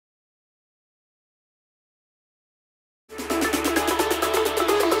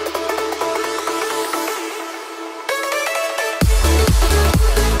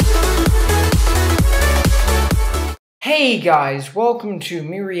Hey guys, welcome to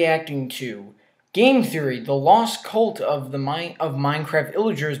me reacting to Game Theory, the lost cult of Minecraft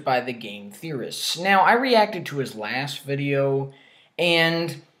Illagers by the Game Theorists. Now, I reacted to his last video,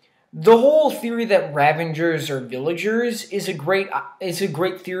 and the whole theory that Ravengers are villagers is a great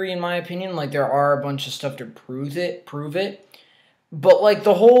theory in my opinion. Like, there are a bunch of stuff to prove it. But, like,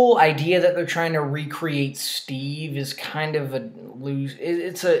 the whole idea that they're trying to recreate Steve is kind of a lose.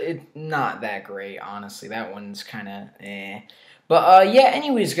 It's not that great, honestly. That one's kind of eh. But, yeah,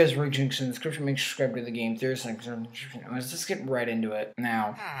 anyways, guys, links in the description. Make sure to subscribe to the Game Theorist. Let's just get right into it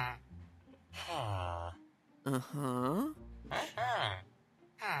now.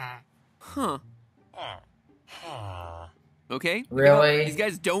 Okay? Really? These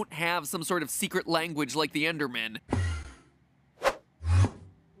guys don't have some sort of secret language like the Endermen.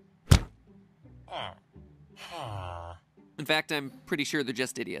 In fact, I'm pretty sure they're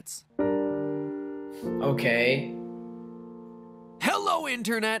just idiots. Okay. Hello,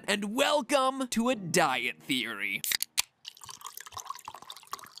 Internet, and welcome to a diet theory.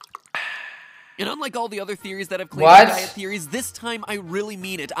 And unlike all the other theories that I've claimed are diet theories, this time I really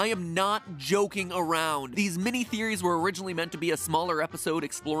mean it. I am not joking around. These mini theories were originally meant to be a smaller episode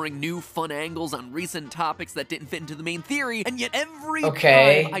exploring new fun angles on recent topics that didn't fit into the main theory, and yet every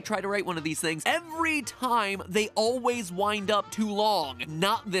time I try to write one of these things, every time they always wind up too long.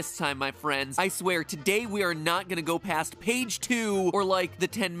 Not this time, my friends. I swear, today we are not gonna go past page 2 or like the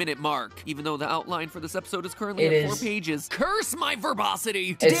 10-minute mark, even though the outline for this episode is currently at 4 pages. Curse my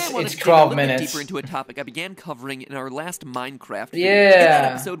verbosity! Today I want to take a little bit deeper into a topic I began covering in our last Minecraft video. In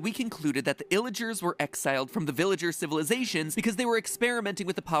that episode, we concluded that the Illagers were exiled from the villager civilizations because they were experimenting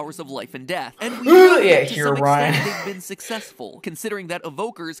with the powers of life and death. And we know that to some extent they've been successful, considering that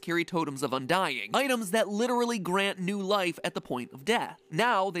evokers carry totems of undying, items that literally grant new life at the point of death.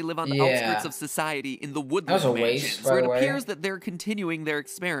 Now they live on the outskirts of society in the woodland mansions, where it appears that they're continuing their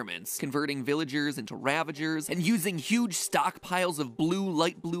experiments, converting villagers into ravagers, and using huge stockpiles of blue,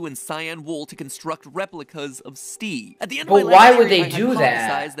 light blue, and cyan wool to construct replicas of Steve. At the end of my why would they I do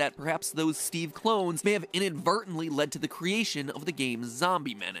hypothesized that perhaps those Steve clones may have inadvertently led to the creation of the game's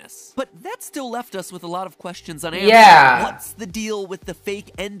zombie menace. But that still left us with a lot of questions unanswered. What's the deal with the fake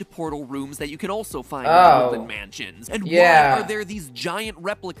end portal rooms that you can also find in woodland mansions? And why are there these giant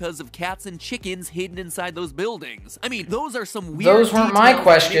replicas of cats and chickens hidden inside those buildings? I mean, those are some weird Those weren't my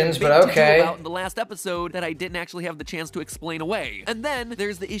questions, but okay. About in the last episode that I didn't actually have the chance to explain away. And then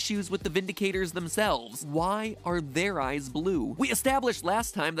there's the issues with the Vindicators themselves. Why are their eyes blue? We established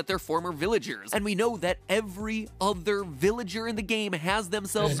last time that they're former villagers, and we know that every other villager in the game has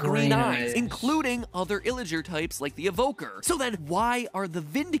themselves green eyes, including other Illager types like the Evoker. So then, why are the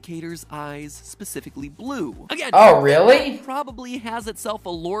Vindicators' eyes specifically blue? Again, that probably has itself a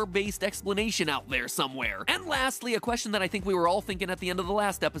lore-based explanation out there somewhere. And lastly, a question that I think we were all thinking at the end of the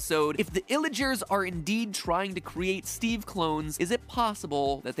last episode: if the Illagers are indeed trying to create Steve clones, is it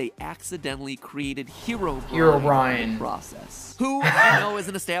possible that they accidentally created Herobrine in the process? Who I know is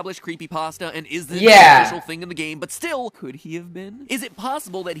an established creepypasta and isn't an official thing in the game, but still, could he have been? Is it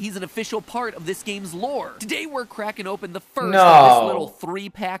possible that he's an official part of this game's lore? Today we're cracking open the first of this little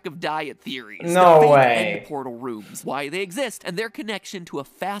 3-pack of diet theories. The fake end portal rooms, why they exist, and their connection to a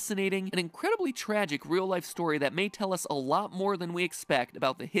fascinating and incredibly tragic real-life story that may tell us a lot more than we expect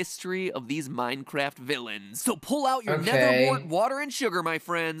about the history of these Minecraft villains. So pull out your netherwort, water, and sugar, my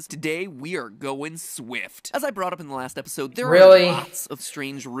friends. Today we are going swift. As I brought up in the last episode, there are lots of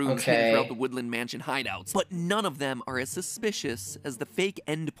strange rooms hidden throughout the Woodland Mansion hideouts, but none of them are as suspicious as the fake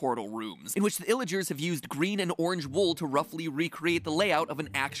end portal rooms, in which the Illagers have used green and orange wool to roughly recreate the layout of an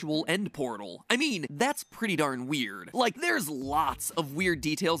actual end portal. I mean, that's pretty darn weird. Like, there's lots of weird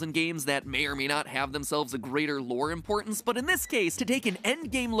details in games that may or may not have themselves a greater lore importance, but in this case, to take an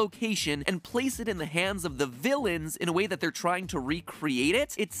endgame location and place it in the hands of the villains in a way that they're trying to recreate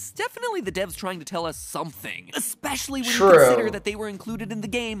it, it's definitely the devs trying to tell us something, especially when you consider that they were included in the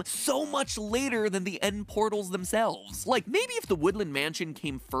game so much later than the end portals themselves. Like, maybe if the Woodland Mansion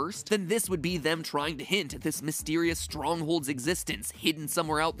came first, then this would be them trying to hint at this mysterious stronghold's existence hidden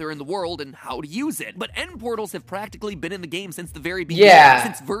somewhere out there in the world and how to use it. But end portals have practically been in the game since the very beginning,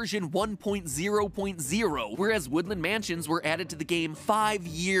 since version 1.0.0, whereas Woodland Mansions were added to the game 5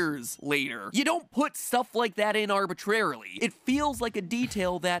 years later. You don't put stuff like that in arbitrarily. It feels like a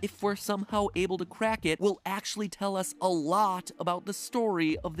detail that, if we're somehow able to crack it will actually tell us a lot about the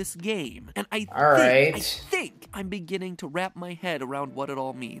story of this game. And I think I'm beginning to wrap my head around what it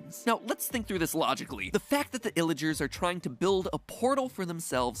all means. Now, let's think through this logically. The fact that the Illagers are trying to build a portal for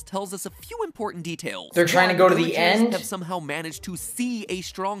themselves tells us a few important details. They're trying to go to the end? Have somehow managed to see a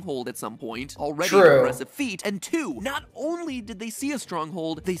stronghold at some point, already an impressive feat. And two, not only did they see a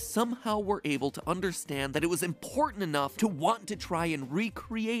stronghold, they somehow were able to understand that it was important enough to want to try and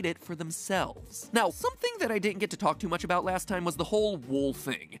recreate it for themselves. Now, something that I didn't get to talk too much about last time was the whole wool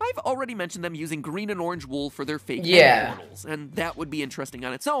thing. I've already mentioned them using green and orange wool for their fake portals, and that would be interesting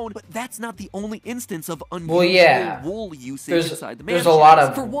on its own, but that's not the only instance of unusual wool usage inside the mansion. There's a lot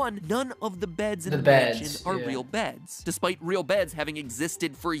of... For one, none of the beds in the mansion are real beds, despite real beds having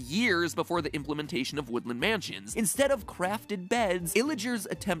existed for years before the implementation of woodland mansions. Instead of crafted beds, Illagers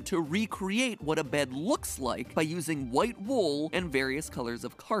attempt to recreate what a bed looks like by using white wool and various colors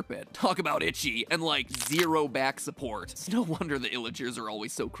of carpet. Talk about itchy and like zero back support. It's no wonder the Illagers are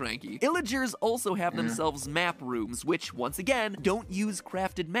always so cranky. Illagers also have themselves map rooms, which once again don't use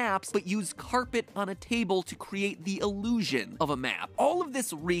crafted maps, but use carpet on a table to create the illusion of a map. All of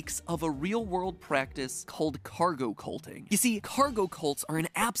this reeks of a real-world practice called cargo culting. You see, cargo cults are an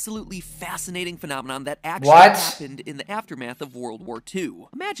absolutely fascinating phenomenon that actually happened in the aftermath of World War II.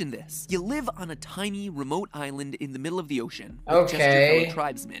 Imagine this. You live on a tiny, remote island in the middle of the ocean, with just your fellow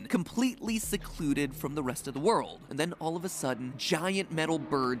tribesmen, completely secluded from the rest of the world. And then all of a sudden, giant metal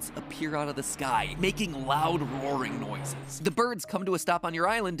birds appear out of the sky, making loud roaring noises. The birds come to a stop on your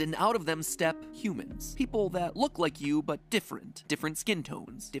island, and out of them step humans. People that look like you, but different. Different skin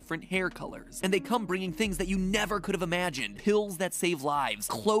tones, different hair colors. And they come bringing things that you never could have imagined. Pills that save lives,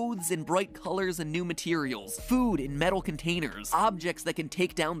 clothes in bright colors and new materials, food in metal containers, objects that can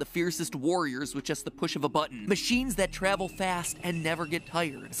take down the fiercest warriors with just the push of a button, machines that travel fast and never get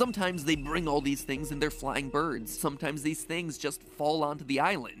tired. Sometimes they bring all these things in their flying birds. Sometimes these things just fall onto the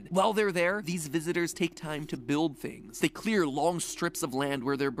island. While they're there, these visitors take time to build things. They clear long strips of land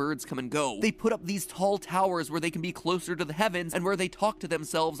where their birds come and go. They put up these tall towers where they can be closer to the heavens and where they talk to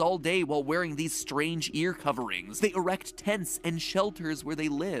themselves all day while wearing these strange ear coverings. They erect tents and shelters where they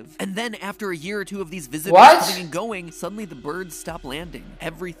live. And then after a year or two of these visitors coming and going, suddenly the birds stop landing.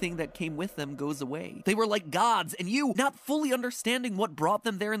 Everything that came with them goes away. They were like gods, and you, not fully understanding what brought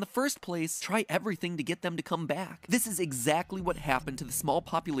them there in the first place, try everything to get them to come back. This is exactly what happened to the small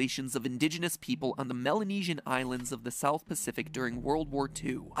populations of indigenous people on the Melanesian islands of the South Pacific during World War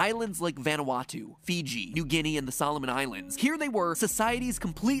II. Islands like Vanuatu, Fiji, New Guinea, and the Solomon Islands. Here they were, societies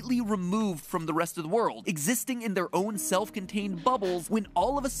completely removed from the rest of the world, existing in their own self-contained bubbles, when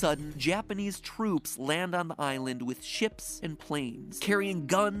all of a sudden, Japanese troops land on the island with ships and planes, carrying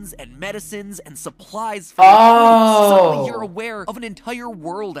guns and medicines and supplies for the troops. Suddenly you're aware of an entire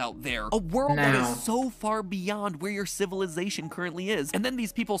world out there, a world that is so far beyond where your civilization currently is. And then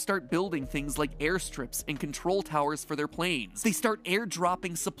these people start building things like airstrips and control towers for their planes. They start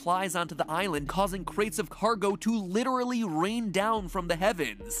airdropping supplies onto the island, causing crates of cargo to literally rain down from the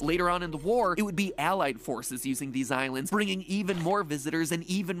heavens. Later on in the war, it would be Allied forces using these islands, bringing even more visitors and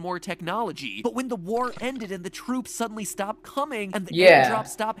even more technology. But when the war ended and the troops suddenly stopped coming and the airdrops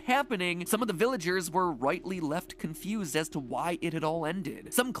stopped happening, some of the villagers were rightly left confused as to why it had all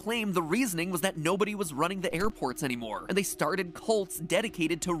ended. Some claim the reasoning was that nobody was running the airports anymore, and they started cults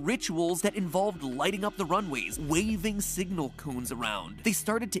dedicated to rituals that involved lighting up the runways, waving signal cones around. They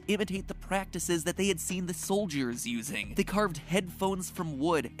started to imitate the practices that they had seen the soldiers using. They carved headphones from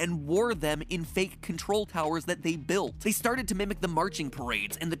wood and wore them in fake control towers that they built. They started to mimic the marching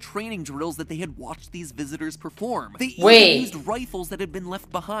parades and the training drills that they had watched these visitors perform. They even used rifles that had been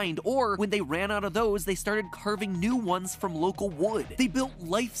left behind, or when they ran out of those, they started carving new ones from local wood. They built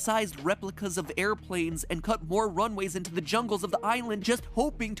life-sized replicas of airplanes and cut more runways into the jungles of the island, just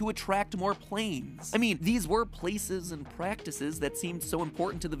hoping to attract more planes. I mean, these were places and practices that seemed so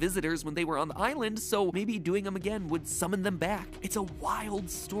important to the visitors when they were on the island, so maybe doing them again would summon them back. It's a wild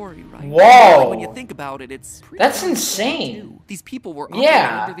story, right? Whoa! Like, when you think about it, it's that's insane. These people were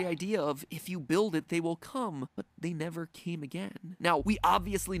under the idea of, if you build it, they will come, but they never came again. Now, we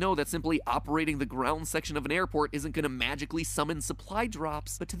obviously know that simply operating the ground section of an airport isn't going to magically summon supply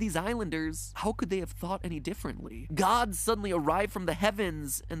drops, but to these islanders, how could they have thought any differently? Gods suddenly arrive from the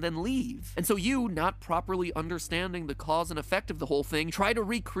heavens and then leave. And so you, not properly understanding the cause and effect of the whole thing, try to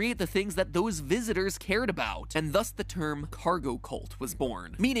recreate the things that those visitors cared about. And thus the term cargo cult was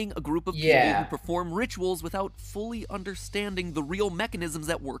born, meaning a group of people who perform rituals without fully understanding the real mechanisms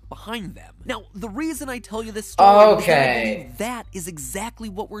that work behind them. Now, the reason I tell you this story is that I believe that is exactly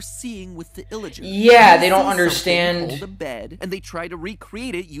what we're seeing with the Illagers. Yeah, they don't understand. Hold a bed, and they try to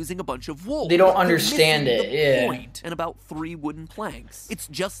recreate it using a bunch of wool. They don't They're understand missing it, the yeah. point and about 3 wooden planks. It's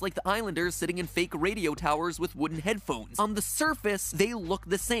just like the Islanders sitting in fake radio towers with wooden headphones. On the surface, they look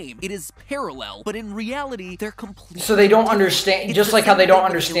the same. It is parallel, but in reality, they're completely So they don't different. understand, It's just the like how same they don't thing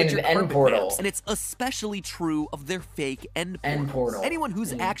with understand Illager an end carpet portal. maps, and it's especially true of their fake end portal. Anyone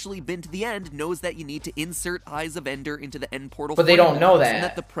who's actually been to the end knows that you need to insert Eyes of Ender into the end portal. But they don't know and that.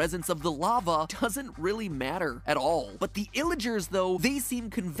 that the presence of the lava doesn't really matter at all. But the Illagers, though, they seem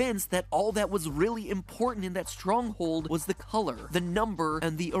convinced that all that was really important in that stronghold was the color, the number,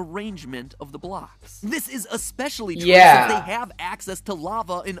 and the arrangement of the blocks. This is especially true since they have access to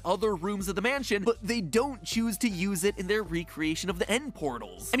lava in other rooms of the mansion, but they don't choose to use it in their recreation of the end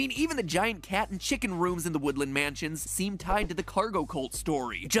portals. I mean, even the giant cat and chicken rooms in the woodland mansions seem tied to the cargo cult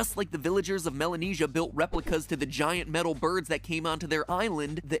story. Just like the villagers of Melanesia built replicas to the giant metal birds that came onto their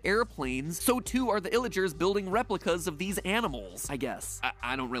island, the airplanes, so too are the Illagers building replicas of these animals, I guess.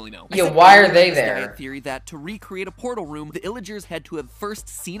 I don't really know. Yeah, why are they there? Theory that to recreate a portal room, the Illagers had to have first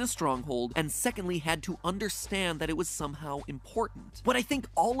seen a stronghold, and secondly had to understand that it was somehow important. What I think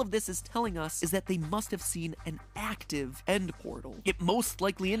all of this is telling us is that they must have seen an active end portal. It most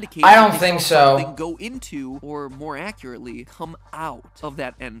likely indicates I don't that they think saw so. something go into, or more accurately, come out of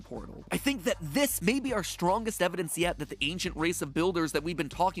that end portal. I think that this may be our strongest evidence yet that the ancient race of builders that we've been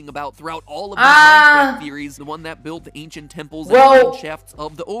talking about throughout all of these Minecraft theories, the one that built the ancient temples and mine shafts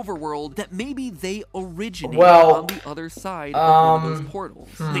of the overworld, that maybe they originate on the other side of one of those portals.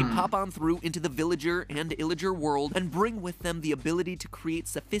 They pop on through into the villager and Illager world and bring with them the ability to create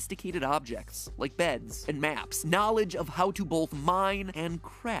sophisticated objects, like beds and maps, knowledge of how to both mine and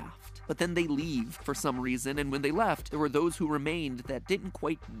craft. But then they leave for some reason, and when they left, there were those who remained that didn't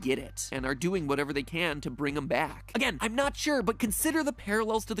quite get it, and are doing whatever they can to bring them back. Again, I'm not sure, but consider the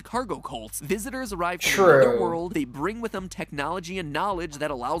parallels to the cargo cults. Visitors arrive from another world, they bring with them technology and knowledge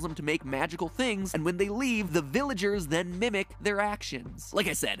that allows them to make magical things, and when they leave, the villagers then mimic their actions. Like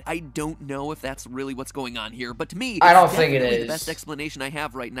I said, I don't know if that's really what's going on here, but to me, I don't think it is the best explanation I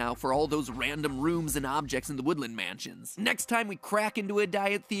have right now for all those random rooms and objects in the woodland mansions. Next time we crack into a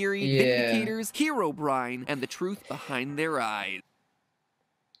diet theory, Vindicators, Herobrine, and the truth behind their eyes.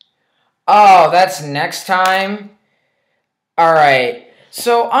 Oh, that's next time? Alright.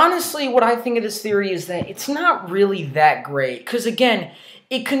 So, honestly, what I think of this theory is that it's not really that great. Because, again,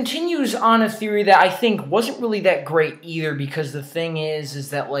 it continues on a theory that I think wasn't really that great either. Because the thing is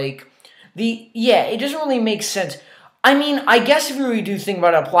that, like, it doesn't really make sense. I mean, I guess if you really do think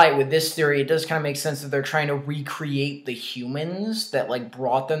about it, apply it with this theory, it does kind of make sense that they're trying to recreate the humans that, like,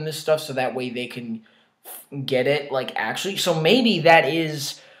 brought them this stuff so that way they can get it, like, actually. So maybe that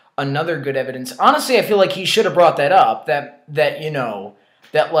is another good evidence. Honestly, I feel like he should have brought that up, that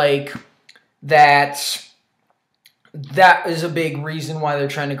is a big reason why they're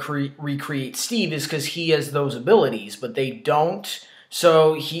trying to recreate Steve, is because he has those abilities, but they don't.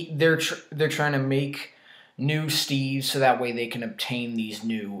 So they're trying to make new Steves so that way they can obtain these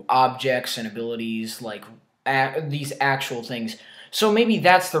new objects and abilities, like these actual things. So maybe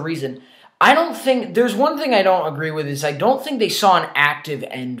that's the reason. I don't think, there's one thing I don't agree with, is I don't think they saw an active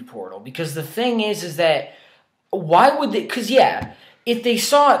end portal, because the thing is that, why would they, because yeah, if they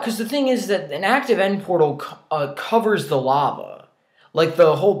saw it, because the thing is that an active end portal covers the lava, like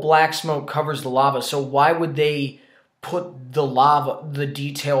the whole black smoke covers the lava, so why would they put the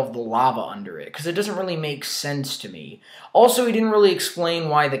detail of the lava under it? Because it doesn't really make sense to me. Also, he didn't really explain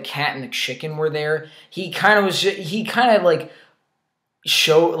why the cat and the chicken were there. He kind of said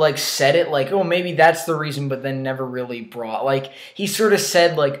it like, oh, maybe that's the reason, but then never really brought, like, he sort of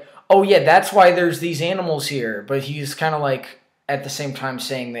said like, oh yeah, that's why there's these animals here, but he's kind of like at the same time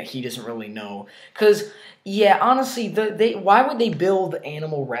saying that he doesn't really know. Because yeah, honestly, why would they build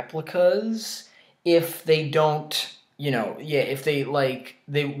animal replicas if they don't, why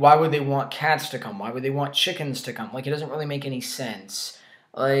would they want cats to come? Why would they want chickens to come? Like, it doesn't really make any sense.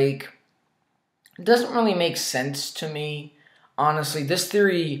 Like, it doesn't really make sense to me. Honestly, this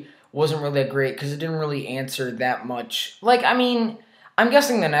theory wasn't really that great because it didn't really answer that much. Like, I mean, I'm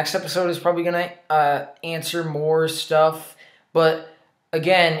guessing the next episode is probably going to answer more stuff. But,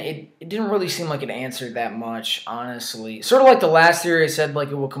 again, it didn't really seem like it answered that much, honestly. Sort of like the last theory I said,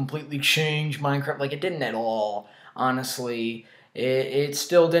 like, it will completely change Minecraft. Like, it didn't at all, honestly. It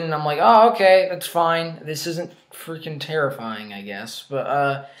still didn't. I'm like, oh, okay, that's fine. This isn't freaking terrifying, I guess.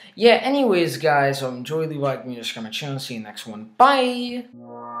 But, yeah, anyways, guys, enjoy, leave a like, and subscribe to my channel. See you next one. Bye!